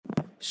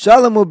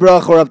Shalom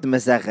u'bracha, we're up to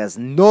Maseches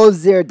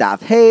Nozir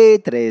Daf Hey.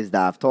 Today's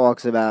Daf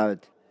talks about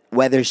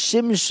whether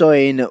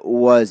Shimshon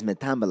was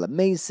Metambel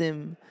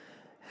Mesim,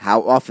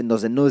 how often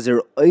does a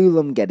Nozir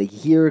Olam get a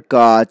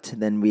haircut.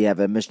 Then we have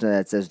a Mishnah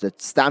that says that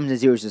Stam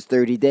Nazirus is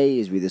 30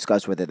 days. We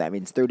discuss whether that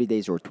means 30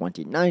 days or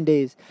 29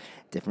 days,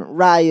 different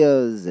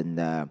rayas,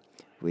 and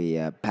we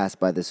pass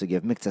by the sugi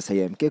of Miktas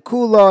Hayom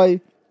Kekuloi.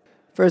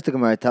 First, the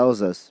Gemara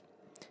tells us,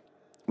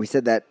 we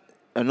said that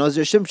a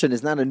Nozir Shimshon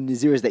is not a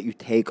Nazirus that you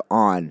take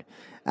on.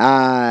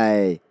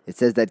 It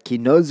says that Ki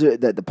Nozir,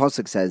 that the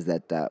pasuk says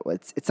that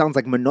it sounds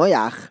like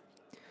Manoach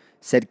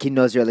said Ki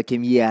Nozir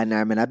Lakim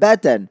Yehanar Min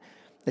Abeten.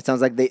 It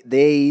sounds like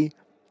they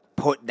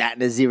put that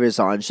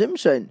Nazirus on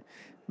Shimshon,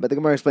 but the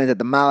Gemara explains that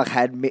the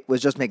Malach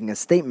was just making a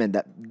statement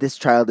that this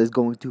child is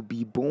going to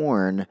be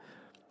born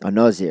a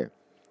Nozir.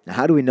 Now,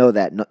 how do we know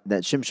that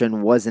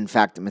Shimshon was in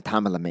fact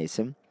Metamel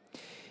Mesim?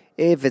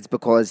 If it's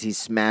because he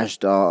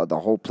smashed the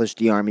whole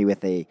Plishti army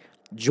with a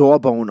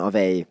jawbone of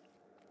a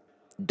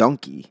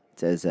donkey. It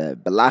says,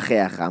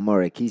 Belacheach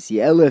Amor Kisi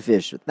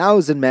Elefish,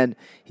 1,000 men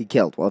he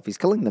killed. Well, if he's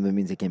killing them, it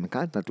means he came in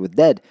contact with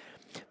dead.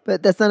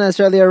 But that's not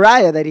necessarily a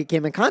raya that he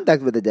came in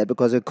contact with the dead,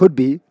 because it could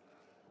be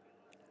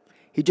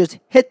he just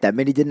hit them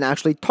and he didn't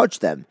actually touch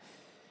them.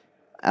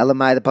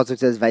 Elamai, the pasuk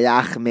says,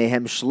 Vayach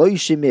mehem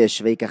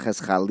shloishimish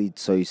veikachas chalit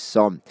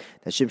soisom.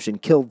 That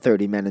Shimshon killed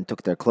 30 men and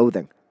took their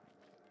clothing.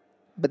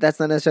 But that's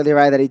not necessarily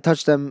right that he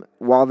touched them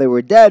while they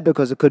were dead,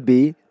 because it could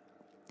be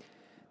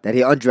that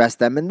he undressed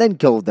them and then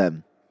killed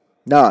them.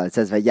 No, it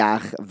says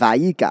Vayach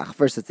Vayikach.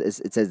 First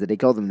it says that he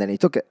killed them, then he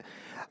took it.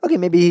 Okay,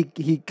 maybe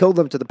he killed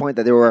them to the point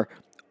that they were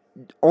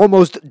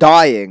almost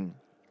dying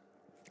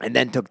and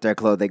then took their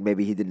clothing.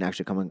 Maybe he didn't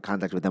actually come in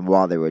contact with them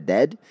while they were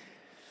dead.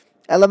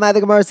 Elamai,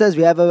 the Gemara says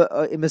we have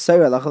a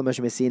Messiah Lachal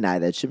Moshe Sinai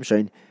that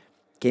Shimshon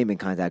came in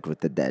contact with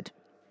the dead.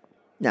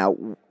 Now,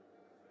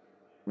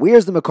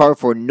 where's the makar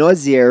for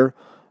Nazir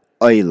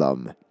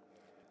Olam?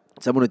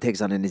 Someone who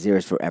takes on a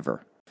Nazirus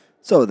forever.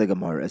 So the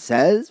Gemara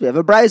says, we have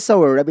a Brisa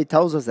where Rebbe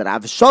tells us that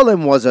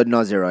Avshalom was a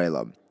Nazir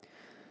Olam.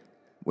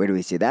 Where do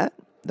we see that?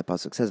 The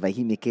pasuk says,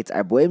 Vayhi miketz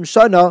arboim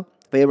shana,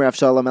 vayomer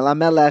Avshalom el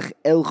hamelech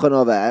el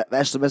chonova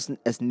v'eshlam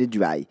es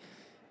nidrai,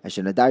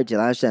 asher nadarti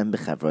l'Hashem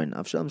b'chevron.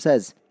 Avshalom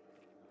says,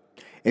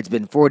 it's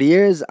been 40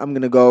 years, I'm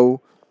going to go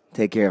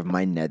take care of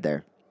my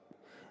neder.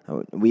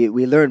 We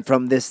learn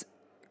from this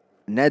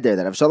neder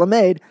that Avshalom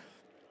made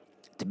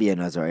to be a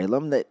Nazir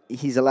Olam,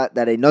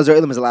 that a Nazir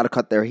Olam is allowed to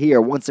cut their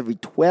hair once every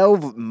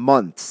 12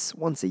 months,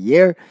 once a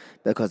year,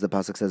 because the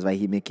pasuk says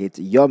Vayhi miketz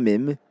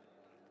yomim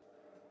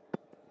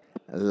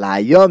la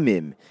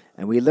yomim,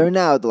 and we learn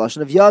now the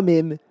lashon of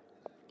yomim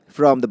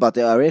from the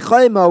Batei Arei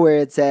Chayma, where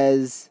it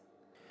says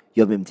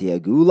yomim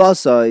tiagu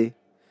lasoi,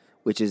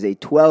 which is a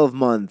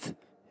 12-month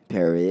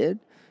period.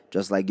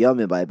 Just like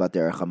yomim by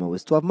Batei Arei Chayma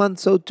was 12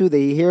 months, so too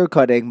the hair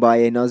cutting by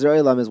a Nazir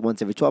Olam is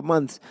once every 12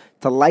 months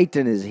to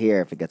lighten his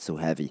hair if it gets too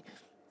heavy.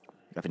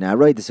 Rav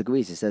Naharaita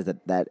disagrees. He says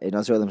that a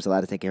Nazir Olam is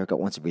allowed to take a haircut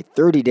once every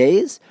 30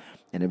 days.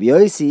 And Rabbi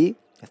Yossi,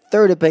 a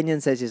third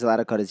opinion, says he's allowed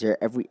to cut his hair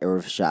every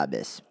Erev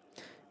Shabbos.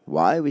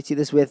 Why? We see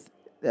this with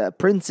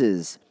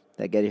princes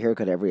that get a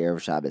haircut every Erev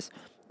Shabbos.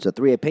 So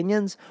 3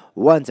 opinions: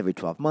 once every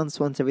 12 months,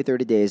 once every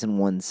 30 days, and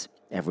once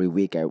every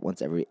week, or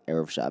once every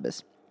Erev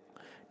Shabbos.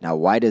 Now,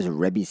 why does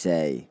Rebbe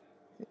say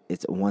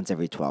it's once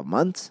every 12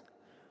 months?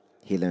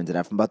 He learned it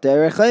out from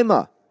Batei Arei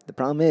Chayma. The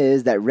problem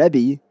is that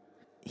Rebbe,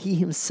 he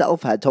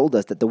himself had told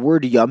us that the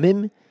word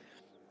yomim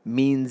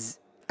means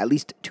at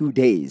least 2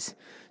 days.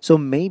 So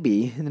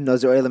maybe the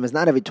Nazir Olam is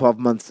not every 12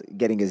 months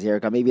getting his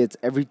haircut. Maybe it's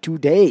every 2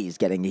 days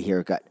getting a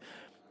haircut.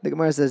 The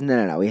Gemara says,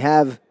 no. We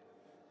have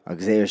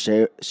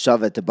Agzeir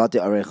Shavet to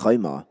Batei Arei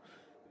Chayma,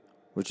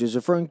 which is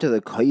referring to the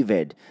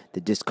koived,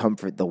 the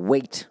discomfort, the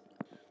weight.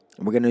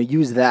 And we're going to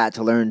use that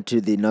to learn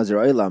to the Nazir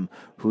Olam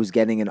who's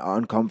getting an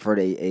uncomfort,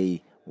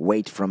 a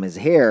weight from his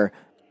hair.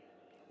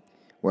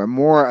 We're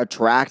more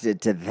attracted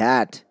to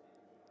that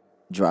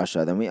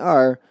drasha than we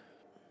are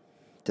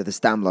to the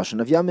stam lashon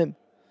of yomim.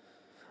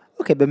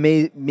 Okay, but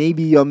maybe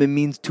yomim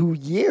means 2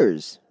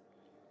 years.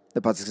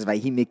 The pasuk says,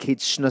 "Vayhi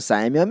miketz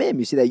shnosayim yomim."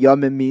 You see that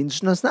yomim means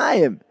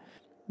shnosayim.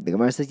 The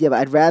Gemara says, yeah, but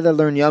I'd rather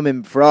learn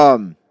yomim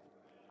from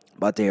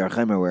Batei Arei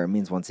Chayma, where it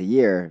means once a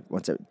year,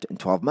 once in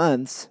 12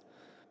 months.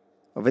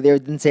 Over there,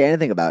 it didn't say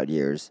anything about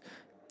years.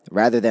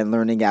 Rather than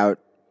learning out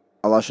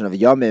a lashon of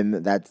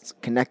yomim that's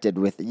connected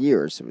with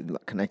years,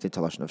 connected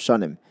to lashon of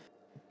shanim.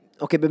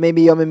 Okay, but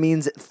maybe yomim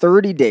means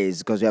 30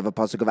 days, because we have a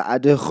pasuk of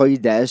ad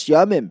chodesh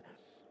yomim.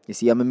 You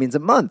see, yomim means a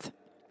month.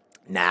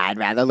 Nah, I'd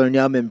rather learn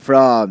yomim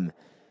from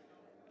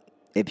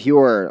a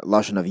pure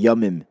lashon of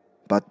yomim,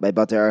 but by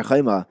Batei Arei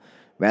Chayma,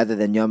 rather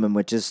than yomim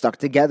which is stuck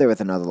together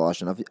with another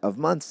lashon of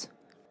months.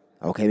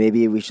 Okay,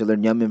 maybe we should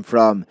learn yomim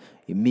from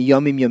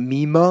miyomim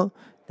yomima,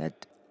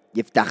 that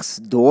Yiftach's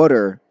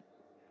daughter,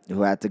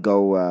 who had to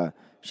go,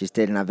 she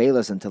stayed in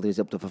Avelis until he was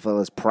able to fulfill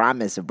his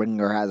promise of bringing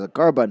her as a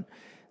korban,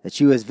 that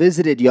she was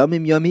visited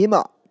Yomim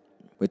Yomima,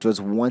 which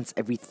was once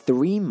every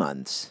 3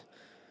 months,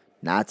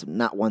 not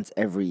once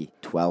every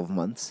 12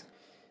 months.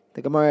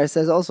 The Gemara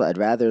says also, I'd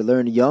rather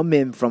learn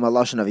Yomim from a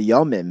Lashon of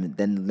Yomim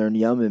than learn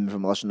Yomim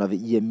from a Lashon of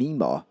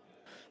Yemima.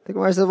 The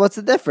Gemara says, what's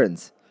the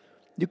difference?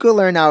 You could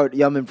learn out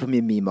Yomim from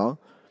Yemima.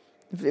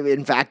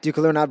 In fact, you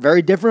could learn out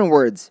very different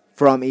words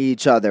from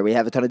each other. We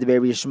have a ton of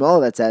debate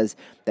Yishmael that says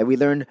that we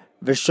learn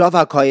V'shav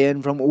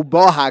HaKoyin from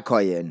Uba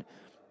HaKoyin.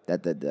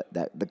 That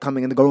the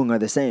coming and the going are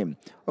the same.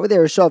 Over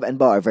there, Shav and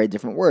Ba are very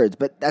different words,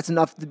 but that's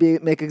enough to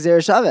make a Gzera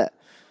Shavet.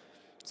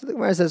 So the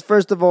Gemara says,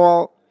 first of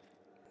all,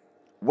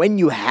 when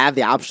you have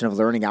the option of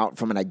learning out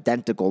from an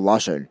identical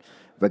Lashon,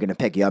 we're going to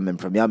pick Yomim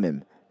from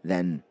Yomim,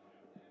 then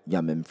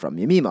Yomim from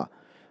Yemima.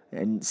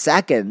 And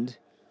second,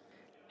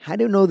 how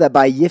do you know that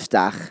by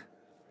Yiftach,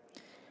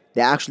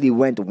 they actually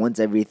went once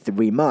every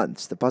 3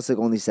 months? The Pasuk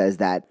only says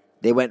that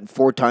they went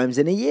 4 times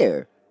in a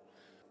year.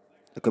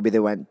 It could be they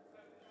went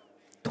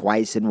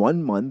twice in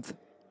 1 month.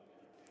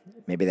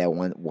 Maybe they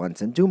went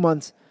once in 2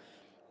 months.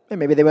 And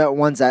maybe they went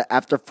once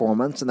after 4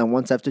 months, and then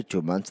once after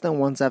 2 months, then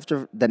once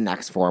after the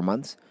next 4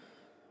 months.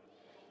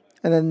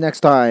 And then next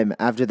time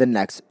after the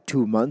next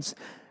 2 months.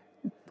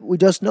 We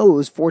just know it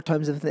was 4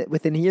 times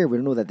within a year. We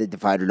don't know that they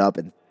divided up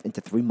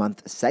into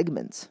 3-month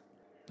segments.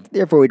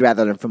 Therefore, we'd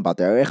rather learn from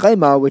Bater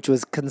Echema, which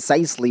was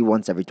concisely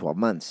once every 12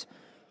 months.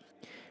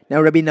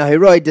 Now, Rabbi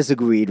Nahiroi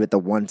disagreed with the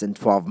once in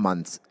 12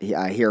 months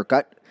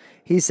haircut.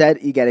 He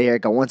said you get a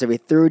haircut once every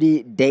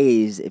 30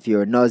 days if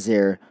you're a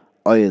Nazir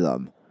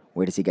Oilam.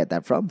 Where does he get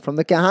that from? From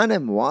the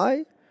Kehanim.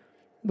 Why?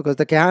 Because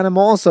the Kehanim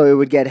also, it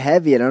would get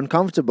heavy and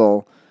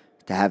uncomfortable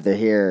to have their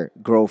hair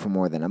grow for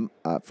more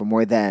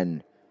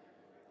than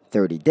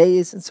 30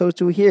 days. And so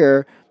too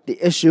here, the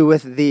issue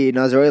with the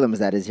Nazir Oilam is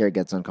that his hair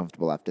gets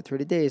uncomfortable after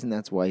 30 days, and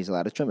that's why he's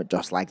allowed to trim it,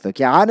 just like the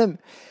Kehanim.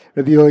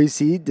 Rabbi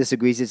Yosi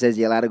disagrees. He says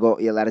you're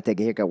allowed to take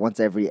a haircut once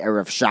every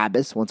Erev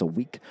Shabbos, once a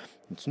week.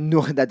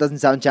 No, that doesn't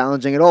sound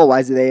challenging at all. Why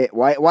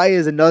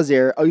is a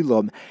Nazir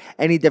Oilam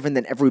any different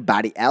than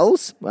everybody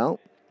else? Well,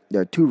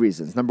 there are 2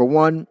 reasons. Number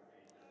 1,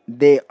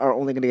 they are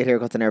only going to get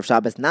haircuts on Erev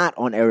Shabbos, not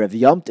on Erev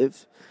Yom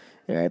Tov.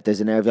 If there's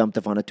an Erev Yom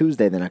Tov on a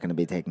Tuesday, they're not going to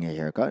be taking a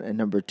haircut. And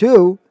number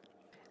 2,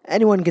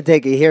 anyone can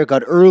take a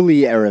haircut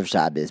early Erev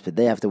Shabbos, but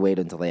they have to wait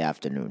until the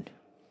afternoon.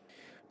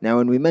 Now,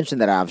 when we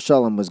mentioned that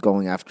Avshalom was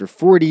going after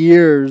 40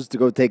 years to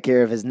go take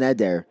care of his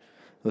neder,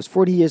 it was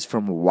 40 years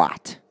from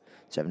what?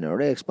 Shev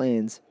Noreh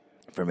explains,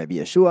 from Rabbi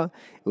Yeshua,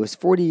 it was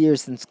 40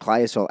 years since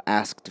Klal Yisrael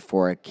asked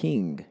for a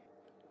king.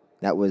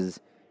 That was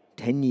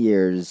 10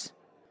 years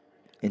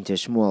into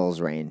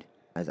Shmuel's reign.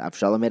 As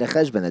Avshalom made a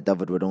cheshbon that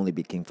David would only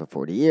be king for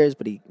 40 years,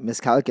 but he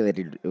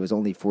miscalculated. It was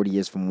only 40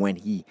 years from when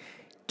he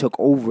took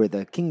over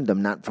the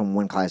kingdom, not from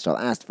when Klal Yisrael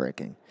asked for a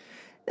king.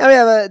 Now we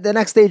have the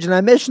next stage in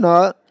our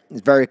Mishnah. It's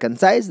very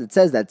concise. It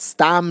says that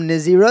Stam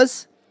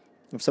Nazirus,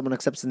 if someone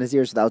accepts the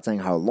Nazirus without saying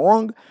how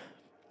long,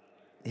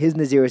 his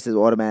Nazirus is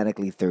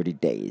automatically 30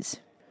 days.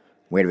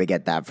 Where do we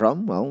get that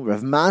from? Well,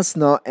 Rav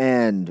Masna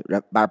and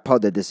Bar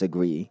Pada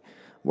disagree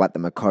what the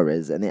Makar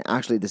is, and they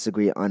actually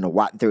disagree on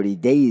what 30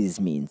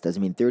 days means. Does it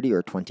mean 30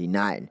 or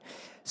 29?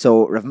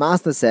 So Rav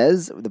Masna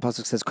says, the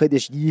pasuk says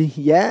Kodesh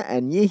Yihya,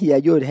 and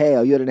Yihya Yud Hey,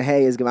 or Yud and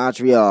Hey is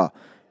Gematria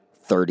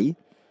 30.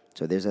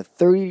 So there's a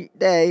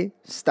 30-day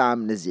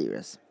Stam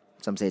Nazirus.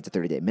 Some say it's a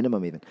 30-day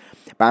minimum even.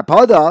 Bar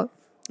Pada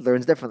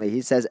learns differently.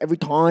 He says every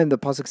time the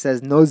pasuk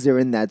says Nazir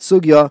in that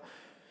sugya,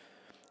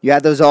 you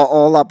add those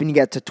all up and you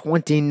get to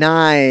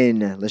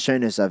 29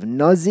 Lashonos of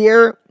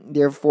Nazir.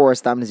 Therefore,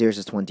 Stam Nazirus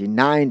is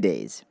 29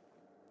 days.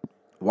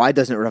 Why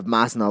doesn't Rav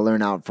Masna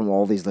learn out from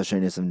all these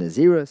Lashonos of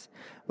Nazirus?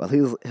 Well,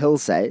 he'll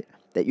say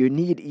that you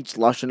need each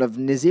Lashon of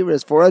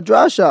Nazirus for a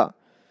drasha.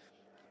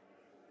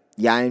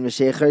 Yain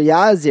Meshecher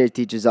Yazir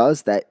teaches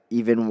us that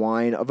even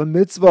wine of a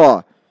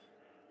mitzvah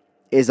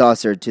is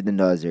asur to the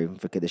Nazir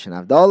for Kiddush and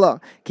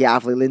Havdalah. Ki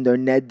afli lindor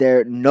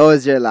neder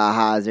Nazir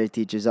lahazir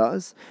teaches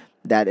us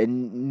that a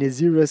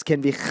Nazirus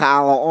can be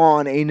chala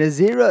on a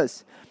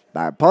Nazirus.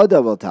 Bar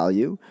Pada will tell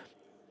you,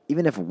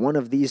 even if one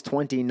of these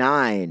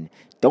 29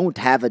 don't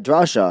have a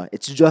drasha,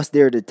 it's just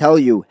there to tell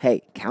you,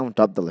 hey,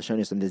 count up the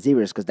Lashonos of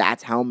Nazirus, because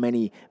that's how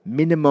many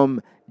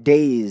minimum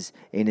days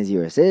a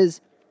Nazirus is.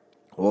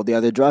 All the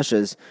other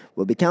drashas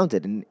will be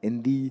counted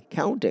in the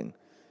counting.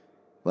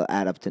 Will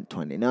add up to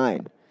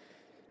 29.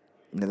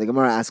 Now the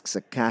Gemara asks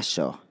a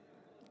kasha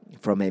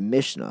from a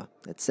Mishnah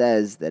that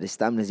says that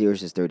Stam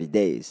Nazirus is 30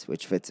 days,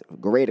 which fits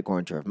great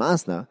according to Rav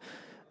Masna,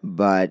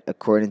 but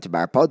according to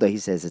Bar Pada, he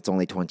says it's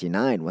only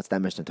 29. What's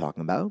that Mishnah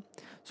talking about?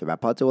 So Bar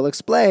Pada will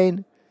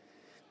explain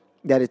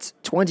that it's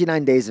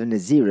 29 days of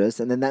Nazirus,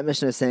 and then that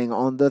Mishnah is saying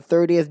on the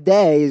 30th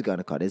day he's going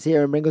to cut his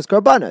hair and bring his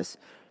karbanos.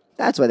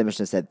 That's why the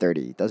Mishnah said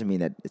 30. It doesn't mean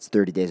that it's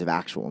 30 days of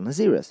actual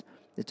Nazirus.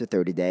 It's a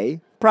 30-day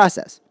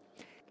process.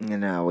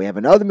 And now we have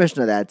another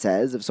Mishnah that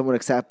says if someone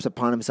accepts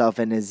upon himself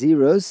a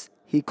Nazirus,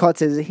 he cuts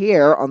his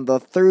hair on the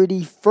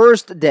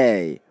 31st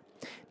day.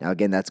 Now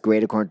again, that's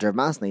great according to Rav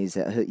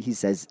Masna. He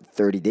says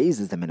 30 days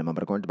is the minimum,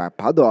 but according to Bar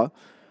Pada,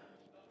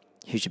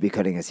 he should be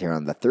cutting his hair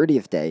on the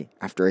 30th day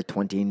after a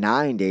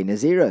 29-day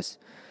Nazirus.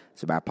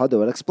 So Bar Pada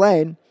will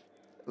explain,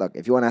 look,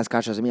 if you want to ask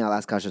kashas on me, I'll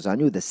ask kashas on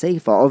you. The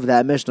Seifa of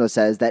that Mishnah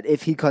says that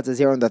if he cuts his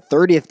hair on the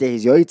 30th day,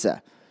 he's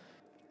yoitza.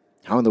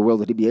 How in the world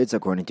would he be Yotze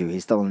according to you?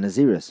 He's still in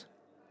Naziris.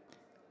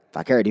 If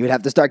I cared, he would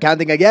have to start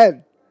counting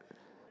again.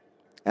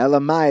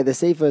 Elamai, the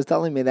Sefer is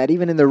telling me that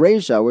even in the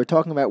Reisha, we're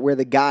talking about where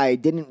the guy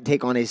didn't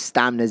take on a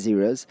Stam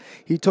Naziris,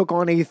 he took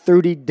on a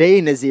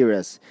 30-day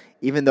Naziris.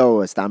 Even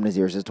though a Stam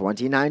Naziris is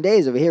 29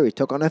 days, over here he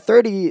took on a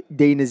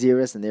 30-day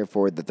Naziris, and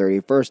therefore the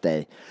 31st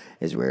day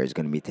is where he's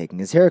going to be taking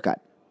his haircut.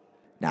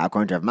 Now,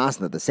 according to Rav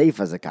Masna, the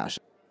Sefer is a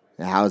kasha.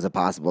 Now, how is it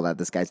possible that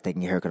this guy's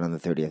taking a haircut on the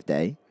 30th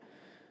day?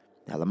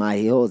 Elamai,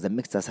 he holds that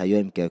Mixtas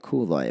Hayoim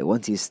Kekuloi.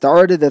 Once he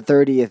started the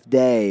 30th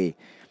day,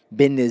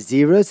 Bin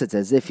Naziris, it's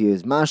as if he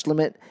was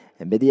mashlamit,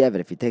 and B'diavad,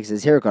 if he takes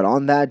his haircut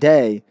on that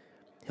day,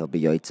 he'll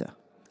be Yotze.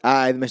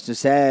 The Mishnah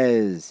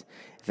says,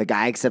 if a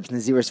guy accepts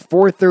Naziris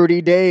for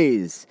 30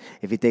 days,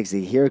 if he takes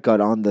a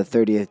haircut on the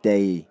 30th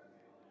day,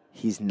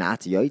 he's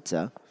not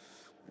Yotze.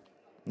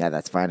 Now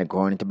that's fine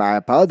according to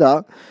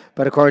Barapada,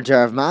 but according to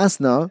Rav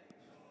Masna,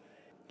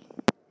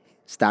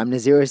 Stam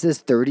Naziris is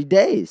 30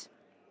 days.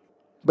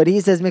 But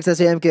he says, Mixas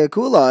Hayom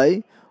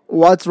Ke'akulai,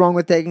 what's wrong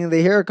with taking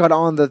the haircut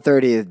on the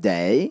 30th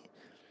day?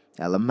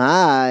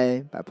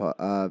 Elamai,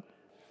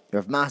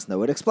 Rav Masna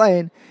would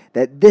explain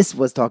that this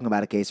was talking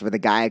about a case where the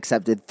guy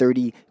accepted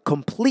 30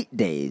 complete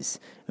days,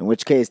 in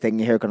which case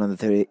taking a haircut on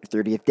the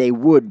 30th day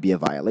would be a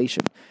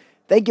violation.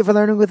 Thank you for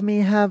learning with me.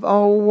 Have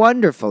a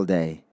wonderful day.